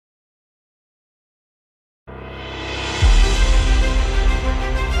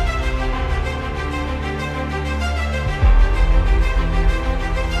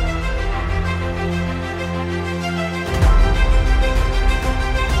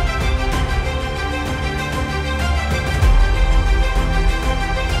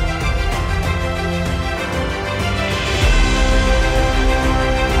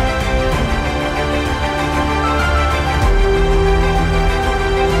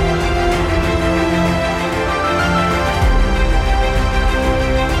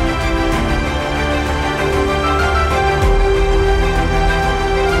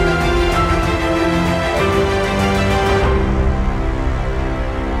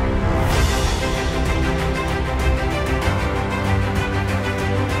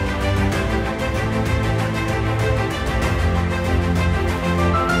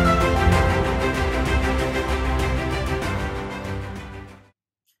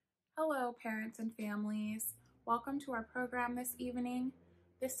Hello, parents and families. Welcome to our program this evening.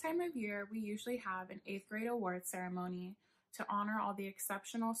 This time of year, we usually have an 8th grade award ceremony to honor all the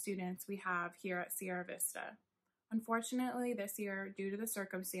exceptional students we have here at Sierra Vista. Unfortunately, this year, due to the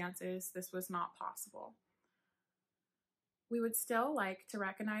circumstances, this was not possible. We would still like to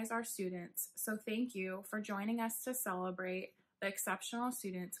recognize our students, so thank you for joining us to celebrate the exceptional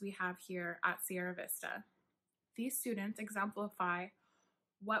students we have here at Sierra Vista. These students exemplify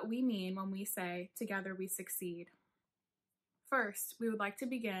what we mean when we say, "Together we succeed." First, we would like to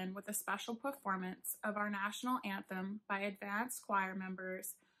begin with a special performance of our national anthem by advanced choir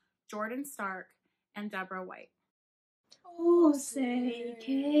members Jordan Stark and Deborah White. Oh, say,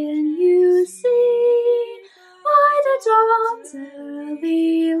 can you see by the dawn's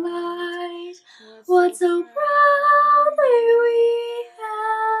early light what so proudly we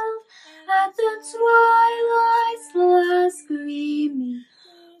hailed at the twilight's last gleaming,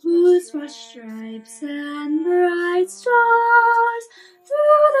 whose rush stripes and bright stars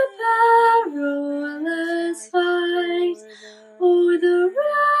through the perilous fight o'er the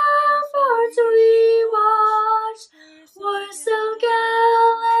ramparts we watched were so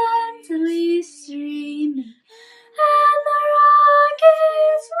gallantly streaming, and the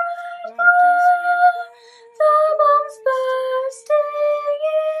rockets right where the bombs bursting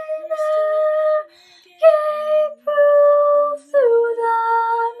in air gave proof through the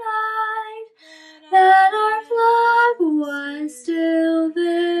night that our flag was still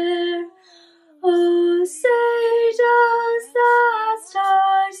there. Oh, say does that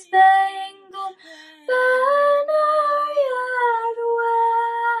star-spangled banner yet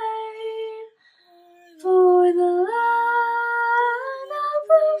wave for the land of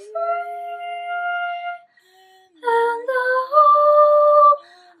the free and the home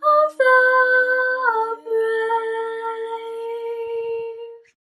of the brave?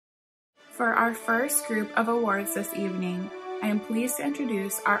 For our first group of awards this evening, I am pleased to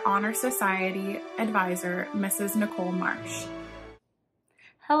introduce our Honor Society advisor, Mrs. Nicole Marsh.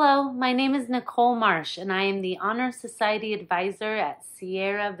 Hello, my name is Nicole Marsh, and I am the Honor Society Advisor at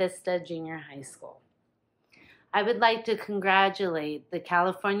Sierra Vista Junior High School. I would like to congratulate the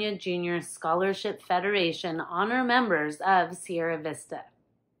California Junior Scholarship Federation honor members of Sierra Vista.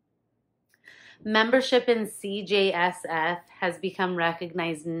 Membership in CJSF has become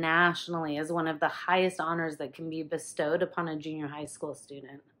recognized nationally as one of the highest honors that can be bestowed upon a junior high school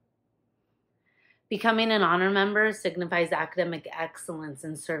student. Becoming an honor member signifies academic excellence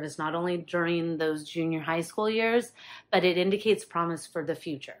and service not only during those junior high school years, but it indicates promise for the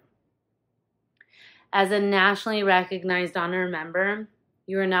future. As a nationally recognized honor member,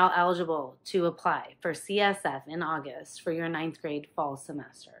 you are now eligible to apply for CSF in August for your 9th grade fall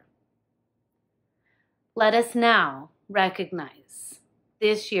semester. Let us now recognize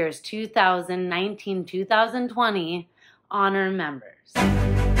this year's 2019-2020 honor members.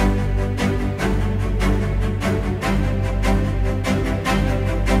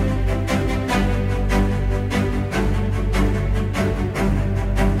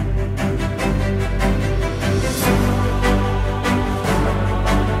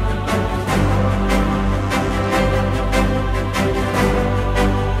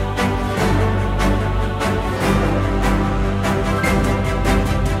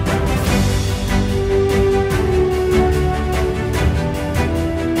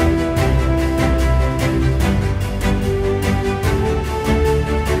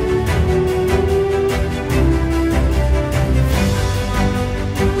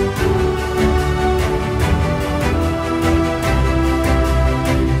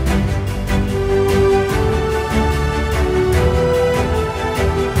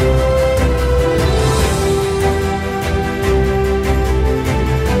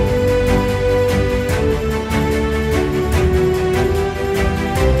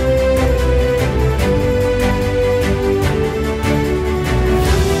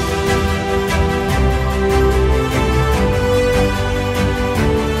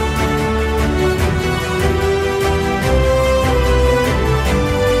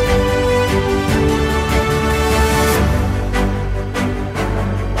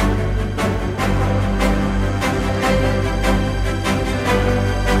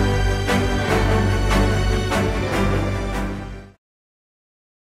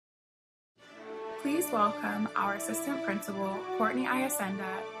 Please welcome our Assistant Principal, Courtney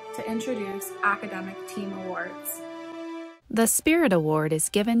Iasenda, to introduce Academic Team Awards. The Spirit Award is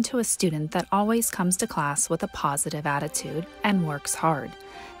given to a student that always comes to class with a positive attitude and works hard.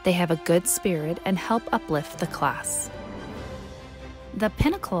 They have a good spirit and help uplift the class. The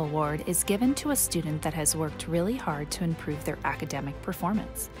Pinnacle Award is given to a student that has worked really hard to improve their academic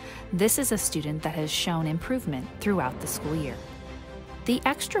performance. This is a student that has shown improvement throughout the school year. The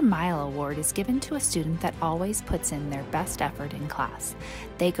Extra Mile Award is given to a student that always puts in their best effort in class.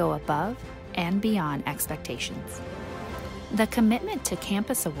 They go above and beyond expectations. The Commitment to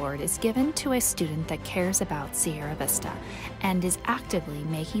Campus Award is given to a student that cares about Sierra Vista and is actively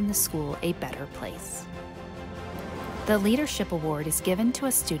making the school a better place. The Leadership Award is given to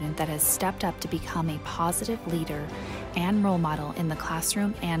a student that has stepped up to become a positive leader and role model in the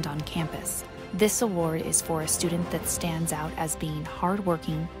classroom and on campus. This award is for a student that stands out as being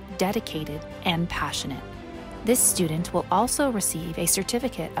hardworking, dedicated, and passionate. This student will also receive a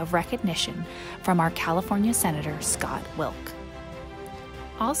certificate of recognition from our California Senator, Scott Wilk.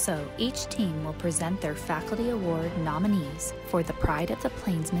 Also, each team will present their Faculty Award nominees for the Pride of the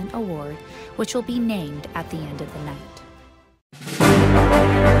Plainsman Award, which will be named at the end of the night.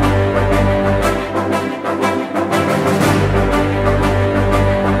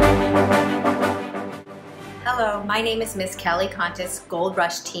 Hello, my name is Ms. Kelly Contis, Gold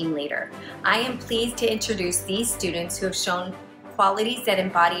Rush Team Leader. I am pleased to introduce these students who have shown qualities that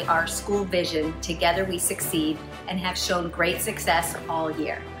embody our school vision, Together We Succeed, and have shown great success all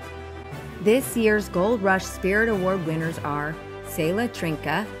year. This year's Gold Rush Spirit Award winners are Selah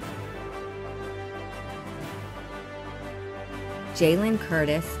Trinka, Jalen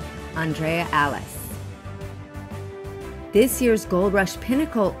Curtis, Andrea Alice. This year's Gold Rush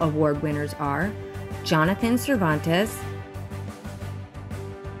Pinnacle Award winners are Jonathan Cervantes,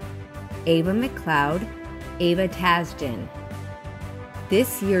 Ava McLeod, Ava Tasjan.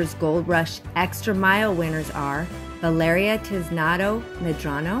 This year's Gold Rush Extra Mile winners are Valeria Tiznado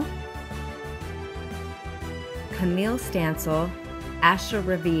Medrano, Camille Stansel, Asha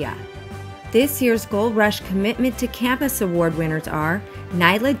Revilla. This year's Gold Rush Commitment to Campus Award winners are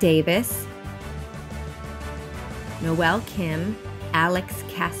Nyla Davis, Noelle Kim, Alex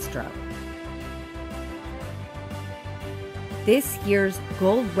Castro. This year's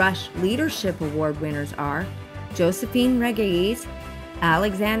Gold Rush Leadership Award winners are Josephine Reguez,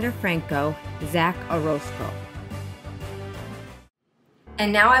 Alexander Franco, Zach Orozco.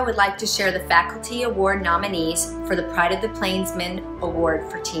 And now I would like to share the Faculty Award nominees for the Pride of the Plainsman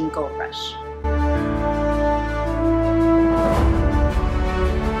Award for Team Gold Rush.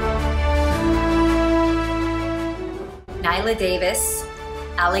 Nyla Davis,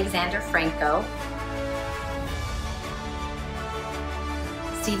 Alexander Franco,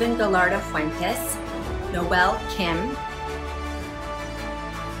 Stephen Gallardo Fuentes, Noelle Kim,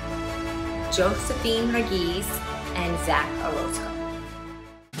 Josephine Reguez, and Zach Orozco.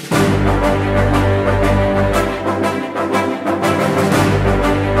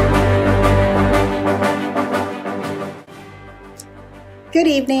 Good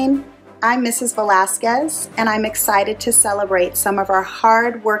evening. I'm Mrs. Velasquez, and I'm excited to celebrate some of our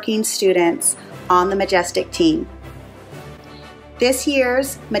hard-working students on the Majestic team. This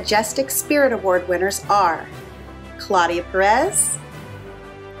year's Majestic Spirit Award winners are Claudia Perez,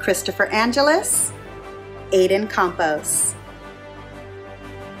 Christopher Angeles, Aiden Campos.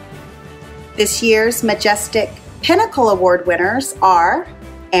 This year's Majestic Pinnacle Award winners are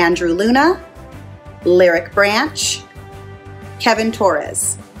Andrew Luna, Lyric Branch, Kevin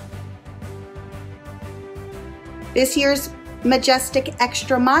Torres. This year's Majestic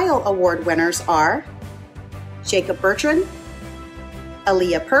Extra Mile Award winners are Jacob Bertrand,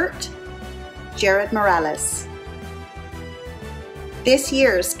 Aaliyah Pert, Jared Morales. This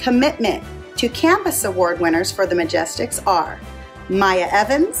year's Commitment to Campus Award winners for the Majestics are Maya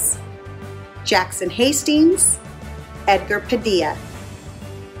Evans, Jackson Hastings, Edgar Padilla.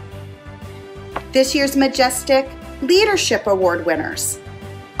 This year's Majestic Leadership Award winners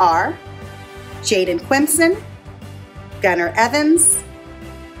are Jaden Quimson, Gunnar Evans,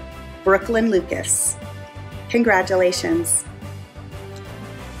 Brooklyn Lucas. Congratulations.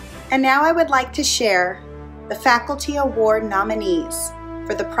 And now I would like to share the Faculty Award nominees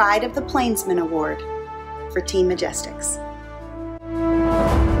for the Pride of the Plainsman Award for Team Majestics.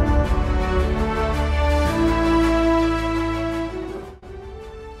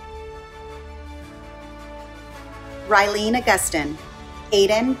 Rylene Augustin,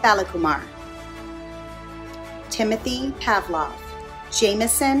 Aiden Balakumar, Timothy Pavlov,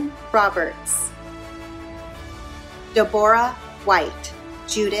 Jameson Roberts, Deborah White,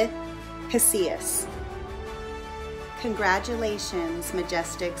 Judith Casillas. Congratulations,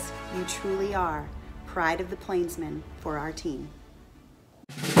 Majestics. You truly are Pride of the Plainsman for our team.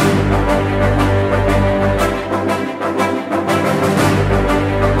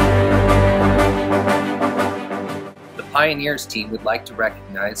 The Pioneers team would like to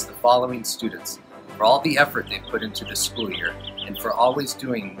recognize the following students for all the effort they put into the school year and for always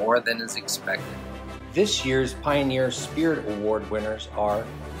doing more than is expected. This year's Pioneer Spirit Award winners are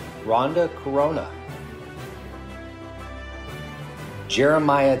Rhonda Corona,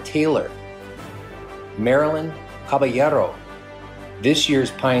 Jeremiah Taylor, Marilyn Caballero. This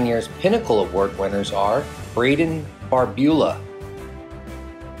year's Pioneers Pinnacle Award winners are Braden Barbula,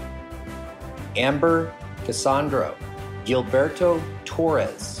 Amber Cassandro, Gilberto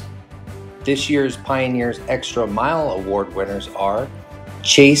Torres. This year's Pioneers Extra Mile Award winners are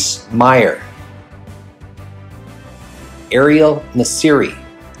Chase Meyer, Ariel Nasiri,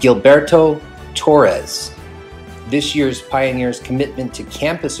 Gilberto Torres. This year's Pioneers Commitment to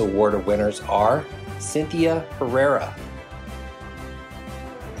Campus Award winners are Cynthia Herrera,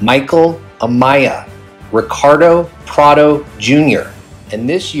 Michael Amaya, Ricardo Prado Jr. And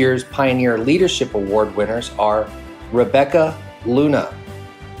this year's Pioneer Leadership Award winners are Rebecca Luna,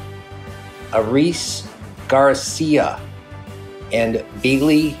 Aris Garcia, and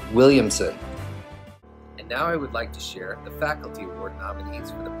Bailey Williamson. And now I would like to share the Faculty Award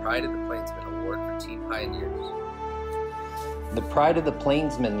nominees for the Pride of the Plainsman Award for Team Pioneers. The Pride of the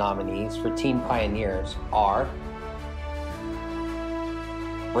Plainsman nominees for Team Pioneers are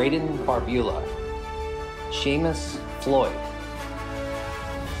Braden Barbula, Seamus Floyd,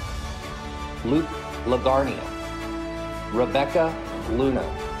 Luke Lagarnia, Rebecca Luna,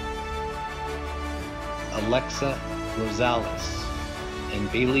 Alexa Rosales,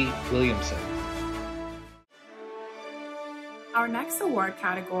 and Bailey Williamson. Our next award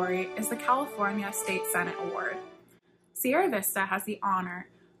category is the California State Senate Award. Sierra Vista has the honor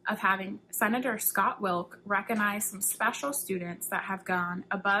of having Senator Scott Wilk recognize some special students that have gone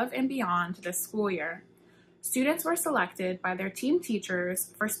above and beyond this school year. Students were selected by their team teachers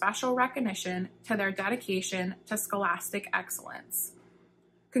for special recognition to their dedication to scholastic excellence.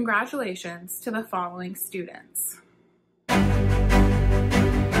 Congratulations to the following students.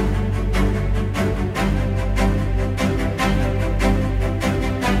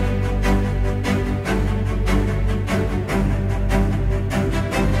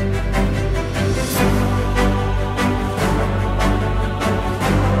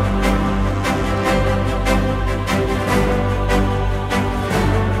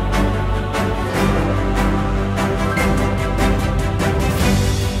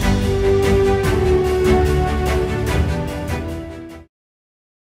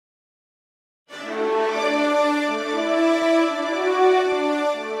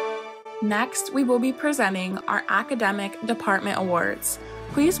 Next, we will be presenting our Academic Department Awards.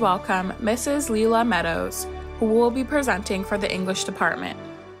 Please welcome Mrs. Leela Meadows, who will be presenting for the English Department.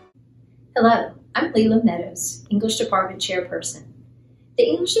 Hello, I'm Leela Meadows, English Department Chairperson. The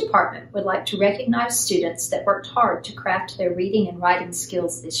English Department would like to recognize students that worked hard to craft their reading and writing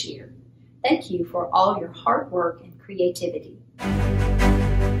skills this year. Thank you for all your hard work and creativity.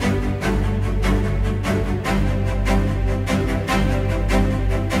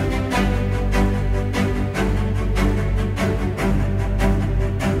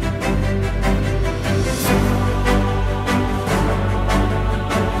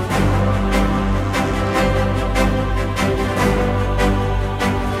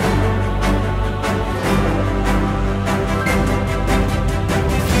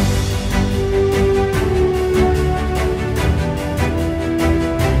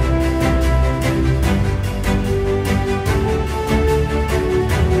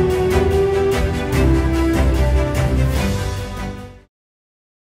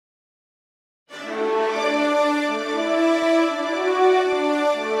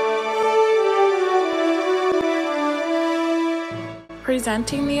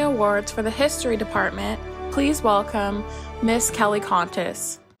 Presenting the awards for the History Department, please welcome Miss Kelly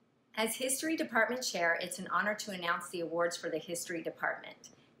Contis. As History Department Chair, it's an honor to announce the awards for the History Department.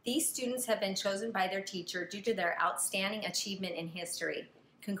 These students have been chosen by their teacher due to their outstanding achievement in history.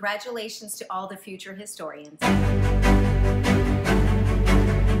 Congratulations to all the future historians.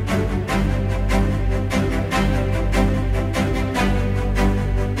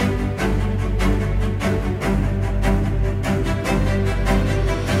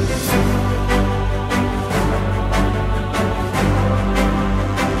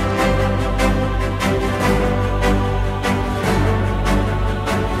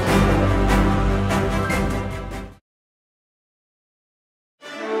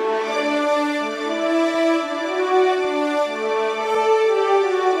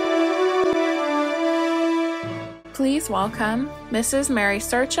 Please welcome Mrs. Mary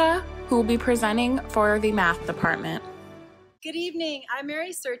Sercha, who will be presenting for the Math Department. Good evening. I'm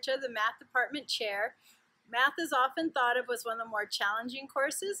Mary Sercha, the Math Department Chair. Math is often thought of as one of the more challenging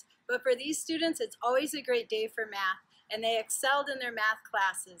courses, but for these students, it's always a great day for math, and they excelled in their math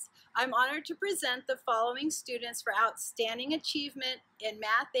classes. I'm honored to present the following students for outstanding achievement in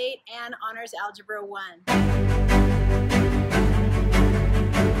Math 8 and Honors Algebra 1.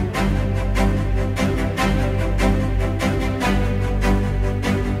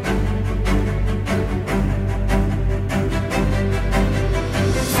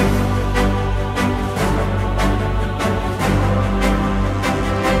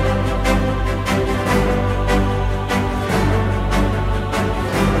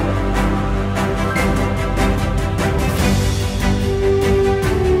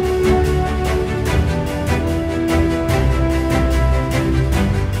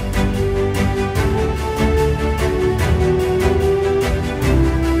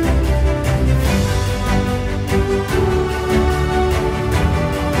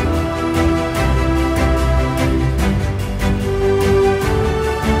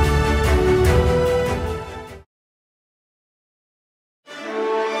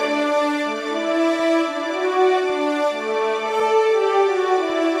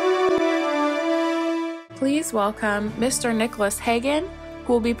 Please welcome Mr. Nicholas Hagan,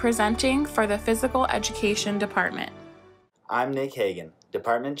 who will be presenting for the Physical Education Department. I'm Nick Hagan,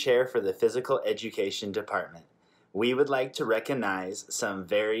 Department Chair for the Physical Education Department. We would like to recognize some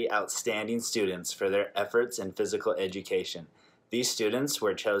very outstanding students for their efforts in physical education. These students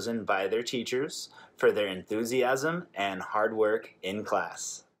were chosen by their teachers for their enthusiasm and hard work in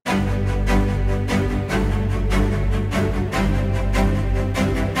class.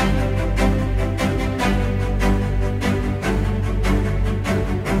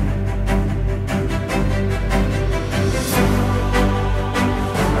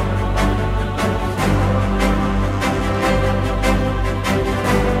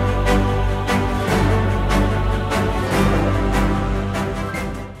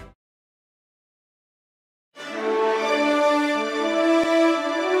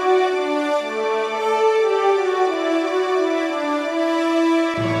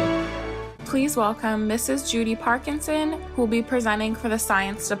 Please welcome Mrs. Judy Parkinson, who will be presenting for the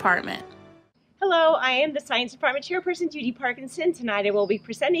Science Department. Hello, I am the Science Department Chairperson, Judy Parkinson. Tonight I will be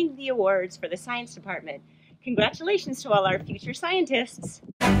presenting the awards for the Science Department. Congratulations to all our future scientists.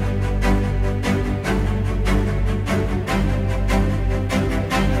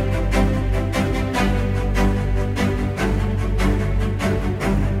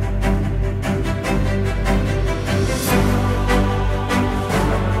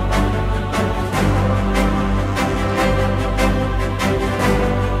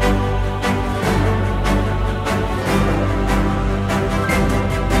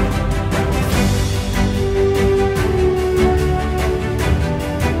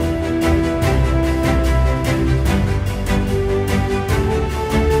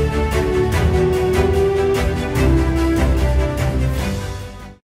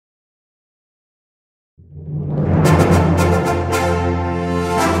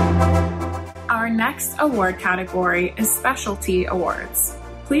 Our next award category is Specialty Awards.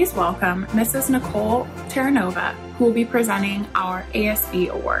 Please welcome Mrs. Nicole Terranova, who will be presenting our ASB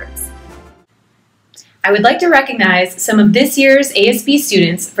Awards. I would like to recognize some of this year's ASB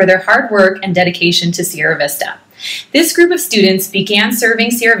students for their hard work and dedication to Sierra Vista. This group of students began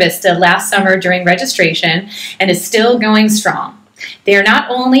serving Sierra Vista last summer during registration and is still going strong. They are not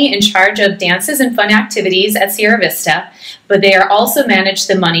only in charge of dances and fun activities at Sierra Vista, but they are also manage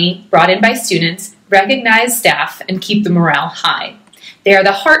the money brought in by students, recognize staff, and keep the morale high. They are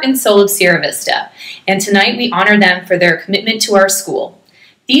the heart and soul of Sierra Vista, and tonight we honor them for their commitment to our school.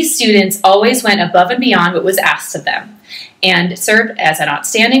 These students always went above and beyond what was asked of them and served as an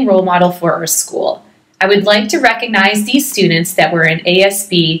outstanding role model for our school. I would like to recognize these students that were in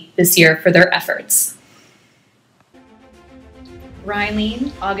ASB this year for their efforts.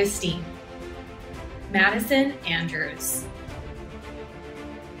 Rylene Augustine, Madison Andrews,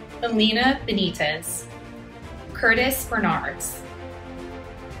 Alina Benitez, Curtis Bernards,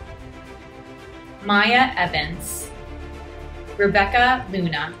 Maya Evans, Rebecca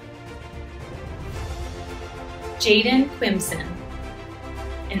Luna, Jaden Quimson,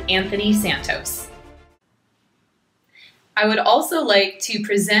 and Anthony Santos. I would also like to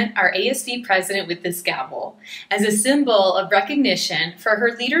present our ASB president with this gavel as a symbol of recognition for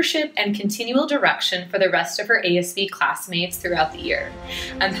her leadership and continual direction for the rest of her ASB classmates throughout the year.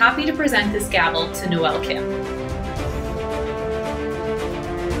 I'm happy to present this gavel to Noelle Kim.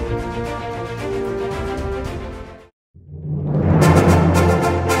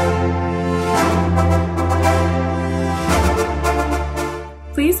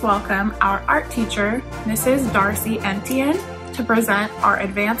 Please welcome our art teacher, Mrs. Darcy Entienne, to present our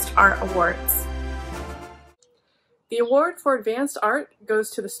Advanced Art Awards. The award for Advanced Art goes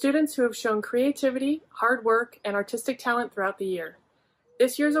to the students who have shown creativity, hard work, and artistic talent throughout the year.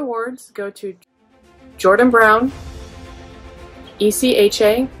 This year's awards go to Jordan Brown,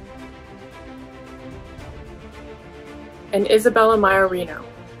 ECHA, and Isabella Maiorino.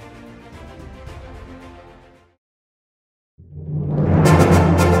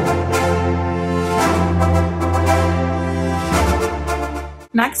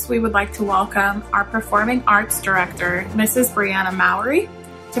 Next, we would like to welcome our Performing Arts Director, Mrs. Brianna Mowry,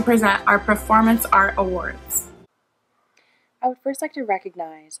 to present our Performance Art Awards. I would first like to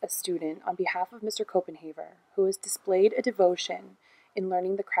recognize a student on behalf of Mr. Copenhaver who has displayed a devotion in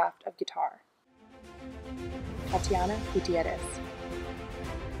learning the craft of guitar. Tatiana Gutierrez.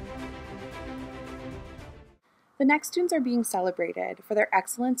 The next students are being celebrated for their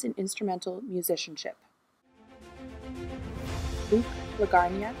excellence in instrumental musicianship. Luke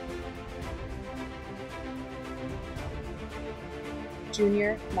Lagarnia,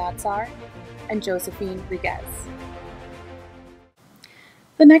 Junior Matsar, and Josephine Riguez.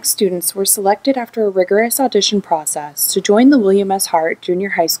 The next students were selected after a rigorous audition process to join the William S. Hart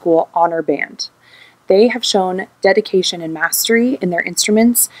Junior High School Honor Band. They have shown dedication and mastery in their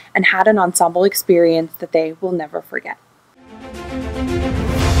instruments and had an ensemble experience that they will never forget.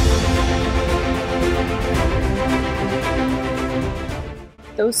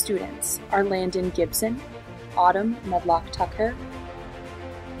 Those students are Landon Gibson, Autumn Medlock Tucker,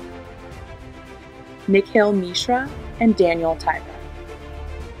 Nikhil Mishra, and Daniel Tyra.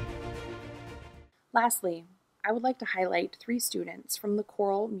 Lastly, I would like to highlight 3 students from the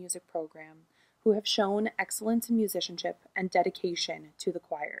choral music program who have shown excellence in musicianship and dedication to the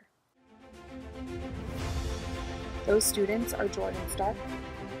choir. Those students are Jordan Stark,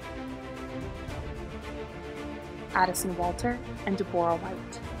 Addison Walter, and Deborah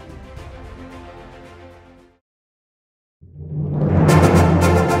White.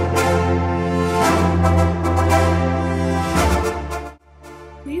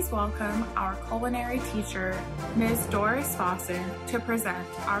 Please welcome our culinary teacher, Ms. Doris Fossen, to present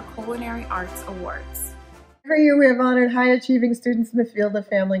our Culinary Arts Awards. Every year we have honored high-achieving students in the field of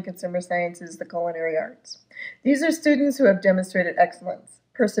family and consumer sciences, the culinary arts. These are students who have demonstrated excellence,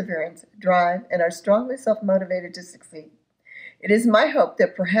 perseverance, drive, and are strongly self-motivated to succeed. It is my hope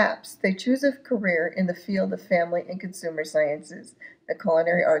that perhaps they choose a career in the field of family and consumer sciences, the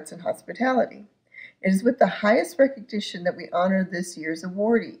culinary arts and hospitality. It is with the highest recognition that we honor this year's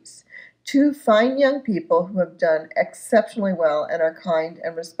awardees, 2 fine young people who have done exceptionally well and are kind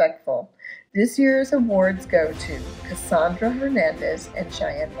and respectful. This year's awards go to Cassandra Hernandez and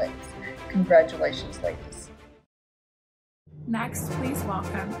Cheyenne Lakes. Congratulations, ladies. Next, please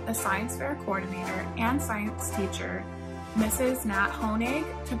welcome the Science Fair Coordinator and Science Teacher, Mrs. Nat Honig,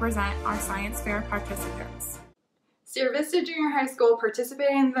 to present our Science Fair participants. Sierra Vista Junior High School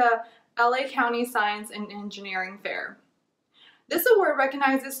participated in the LA County Science and Engineering Fair. This award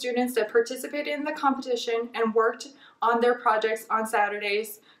recognizes students that participated in the competition and worked on their projects on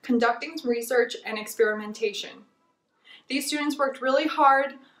Saturdays, conducting research and experimentation. These students worked really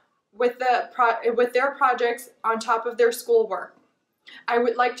hard with their projects on top of their schoolwork. I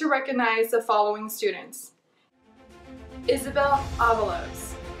would like to recognize the following students: Isabel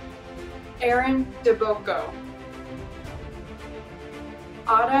Avalos, Aaron DeBoco,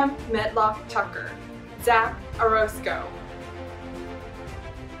 Autumn Medlock Tucker, Zach Orozco,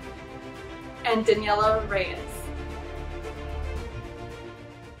 and Daniela Reyes.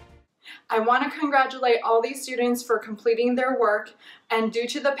 I want to congratulate all these students for completing their work, and due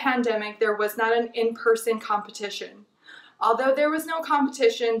to the pandemic, there was not an in-person competition. Although there was no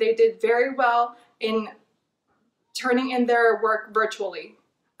competition, they did very well in turning in their work virtually.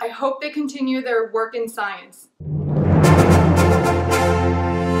 I hope they continue their work in science.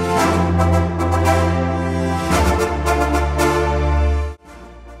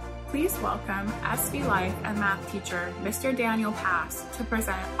 Please welcome SV Life and Math teacher, Mr. Daniel Pass, to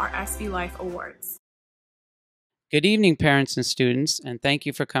present our SV Life Awards. Good evening, parents and students, and thank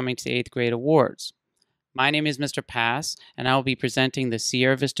you for coming to the 8th grade awards. My name is Mr. Pass, and I will be presenting the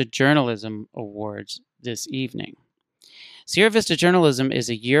Sierra Vista Journalism Awards this evening. Sierra Vista Journalism is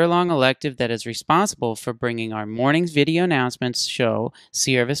a year-long elective that is responsible for bringing our morning's video announcements show,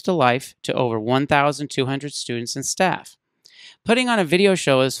 Sierra Vista Life, to over 1,200 students and staff. Putting on a video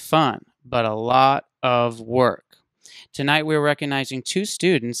show is fun, but a lot of work. Tonight we're recognizing 2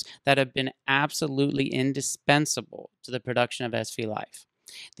 students that have been absolutely indispensable to the production of SV Life.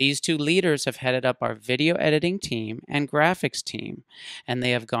 These two leaders have headed up our video editing team and graphics team, and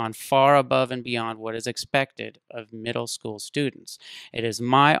they have gone far above and beyond what is expected of middle school students. It is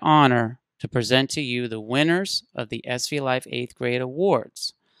my honor to present to you the winners of the SV Life 8th grade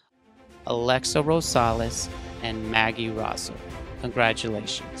awards, Alexa Rosales and Maggie Rosso.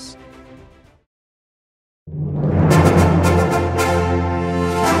 Congratulations.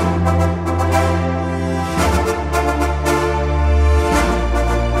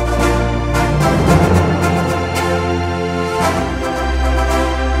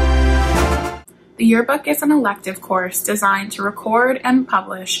 The yearbook is an elective course designed to record and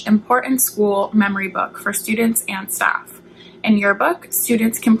publish important school memory book for students and staff. In yearbook,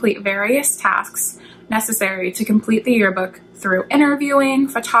 students complete various tasks necessary to complete the yearbook through interviewing,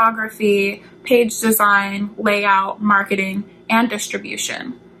 photography, page design, layout, marketing, and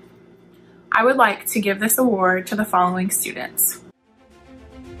distribution. I would like to give this award to the following students: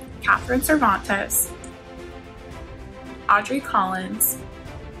 Catherine Cervantes, Audrey Collins,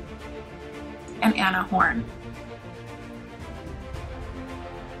 and Anna Horn.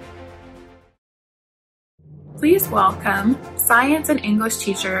 Please welcome Science and English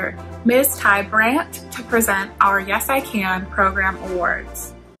teacher Ms. Ty Brandt to present our Yes I Can program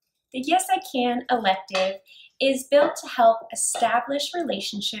awards. The Yes I Can elective is built to help establish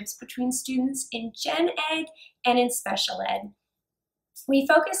relationships between students in Gen Ed and in Special Ed. We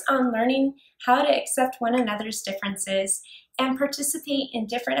focus on learning how to accept one another's differences and participate in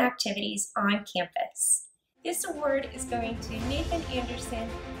different activities on campus. This award is going to Nathan Anderson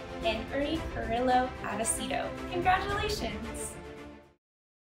and Ernie Carrillo Avicito. Congratulations!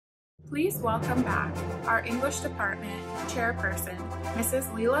 Please welcome back our English Department Chairperson, Mrs.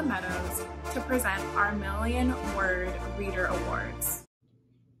 Leela Meadows, to present our Million Word Reader Awards.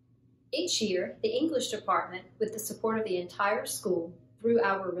 Each year, the English Department, with the support of the entire school through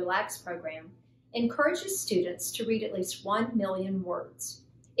our Relax program, encourages students to read at least 1 million words.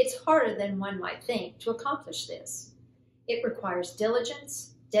 It's harder than one might think to accomplish this. It requires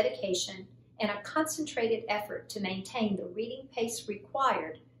diligence, dedication, and a concentrated effort to maintain the reading pace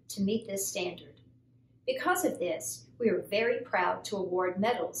required to meet this standard. Because of this, we are very proud to award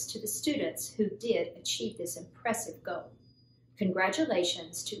medals to the students who did achieve this impressive goal.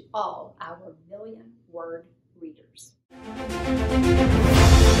 Congratulations to all our million-word readers.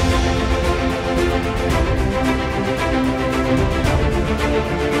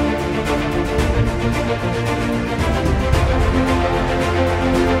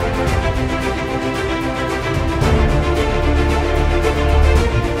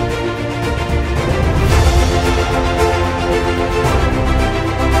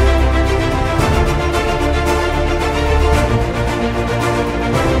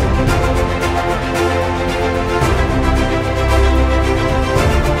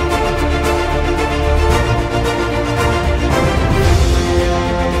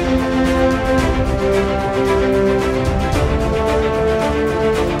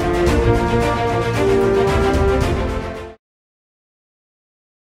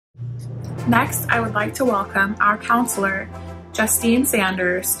 Next, I would like to welcome our counselor, Justine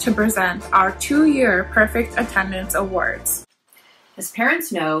Sanders, to present our 2-year Perfect Attendance Awards. As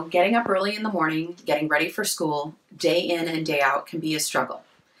parents know, getting up early in the morning, getting ready for school, day in and day out can be a struggle.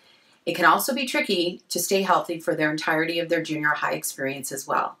 It can also be tricky to stay healthy for their entirety of their junior high experience as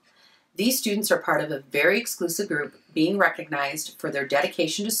well. These students are part of a very exclusive group being recognized for their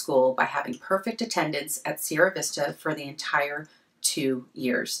dedication to school by having perfect attendance at Sierra Vista for the entire 2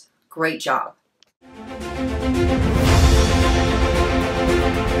 years. Great job.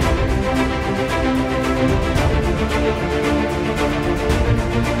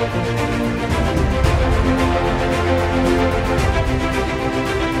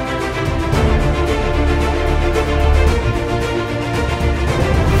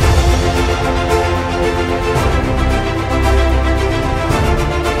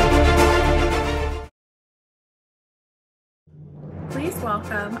 Please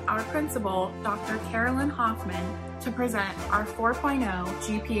welcome our principal, Dr. Carolyn Hoffman, to present our 4.0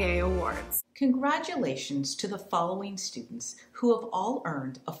 GPA Awards. Congratulations to the following students who have all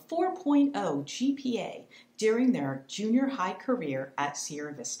earned a 4.0 GPA during their junior high career at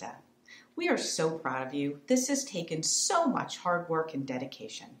Sierra Vista. We are so proud of you. This has taken so much hard work and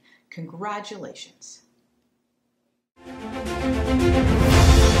dedication. Congratulations.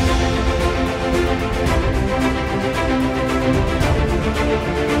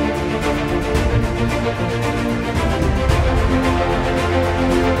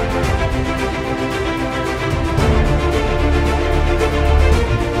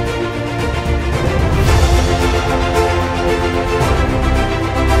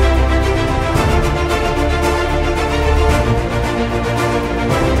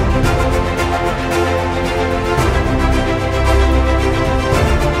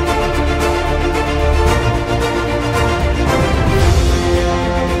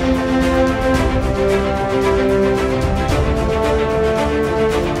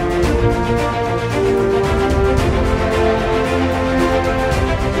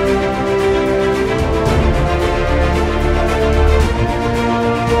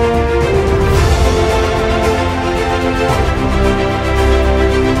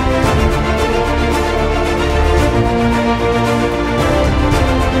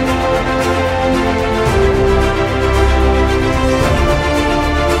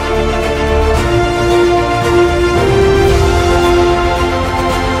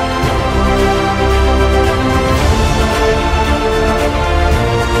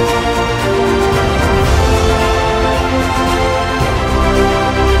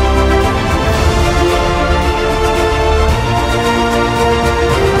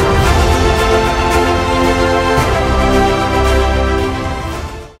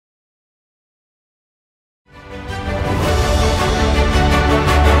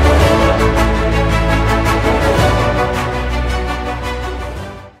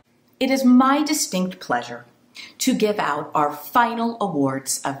 It is my distinct pleasure to give out our final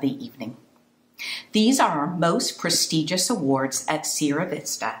awards of the evening. These are our most prestigious awards at Sierra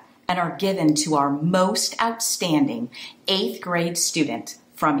Vista and are given to our most outstanding 8th grade student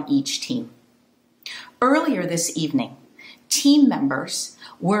from each team. Earlier this evening, team members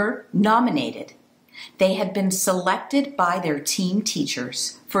were nominated. They had been selected by their team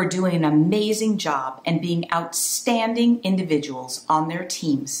teachers for doing an amazing job and being outstanding individuals on their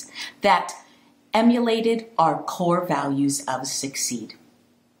teams that emulated our core values of succeed.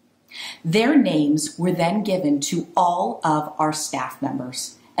 Their names were then given to all of our staff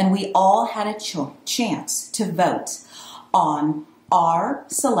members, and we all had a chance to vote on our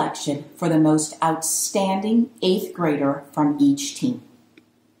selection for the most outstanding 8th grader from each team.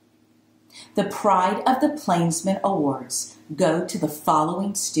 The Pride of the Plainsman Awards go to the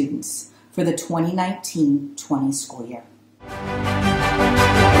following students for the 2019-20 school year.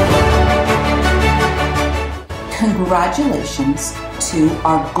 Congratulations to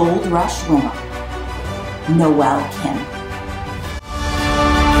our Gold Rush winner, Noelle Kim.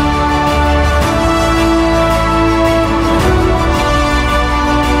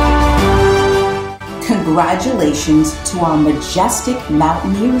 Congratulations to our Majestic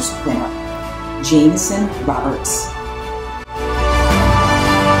Mountaineers winner, Jameson Roberts.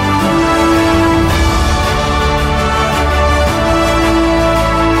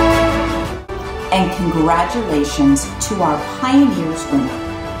 And congratulations to our Pioneers winner,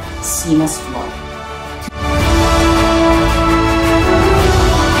 Seamus Floyd.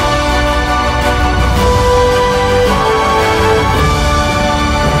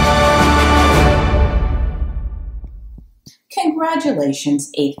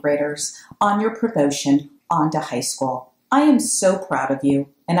 Congratulations, 8th graders, on your promotion onto high school. I am so proud of you,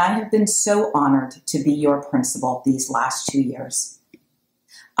 and I have been so honored to be your principal these last 2 years.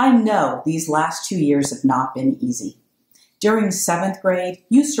 I know these last 2 years have not been easy. During 7th grade,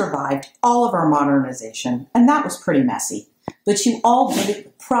 you survived all of our modernization, and that was pretty messy. But you all did it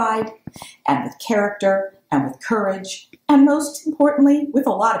with pride, and with character, and with courage, and most importantly, with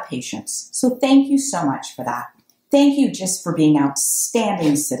a lot of patience. So thank you so much for that. Thank you just for being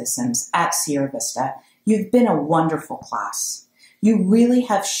outstanding citizens at Sierra Vista. You've been a wonderful class. You really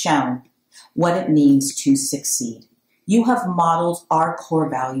have shown what it means to succeed. You have modeled our core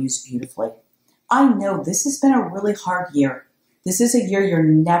values beautifully. I know this has been a really hard year. This is a year you're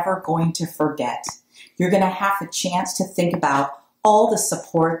never going to forget. You're going to have a chance to think about all the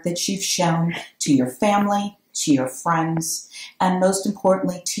support that you've shown to your family, to your friends, and most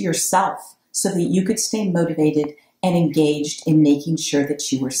importantly, to yourself, so that you could stay motivated and engaged in making sure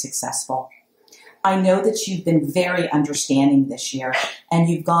that you were successful. I know that you've been very understanding this year, and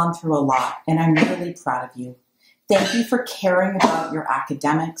you've gone through a lot, and I'm really proud of you. Thank you for caring about your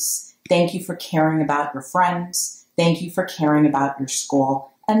academics. Thank you for caring about your friends. Thank you for caring about your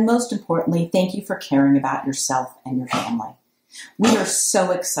school. And most importantly, thank you for caring about yourself and your family. We are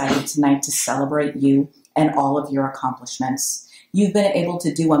so excited tonight to celebrate you and all of your accomplishments. You've been able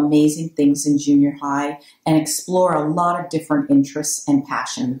to do amazing things in junior high and explore a lot of different interests and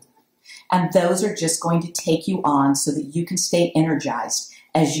passion. And those are just going to take you on so that you can stay energized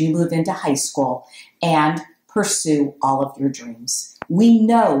as you move into high school and pursue all of your dreams. We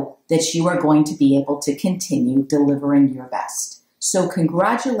know that you are going to be able to continue delivering your best. So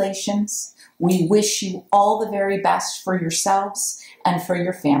congratulations. We wish you all the very best for yourselves and for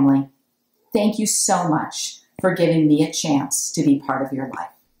your family. Thank you so much for giving me a chance to be part of your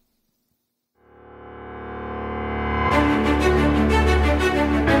life.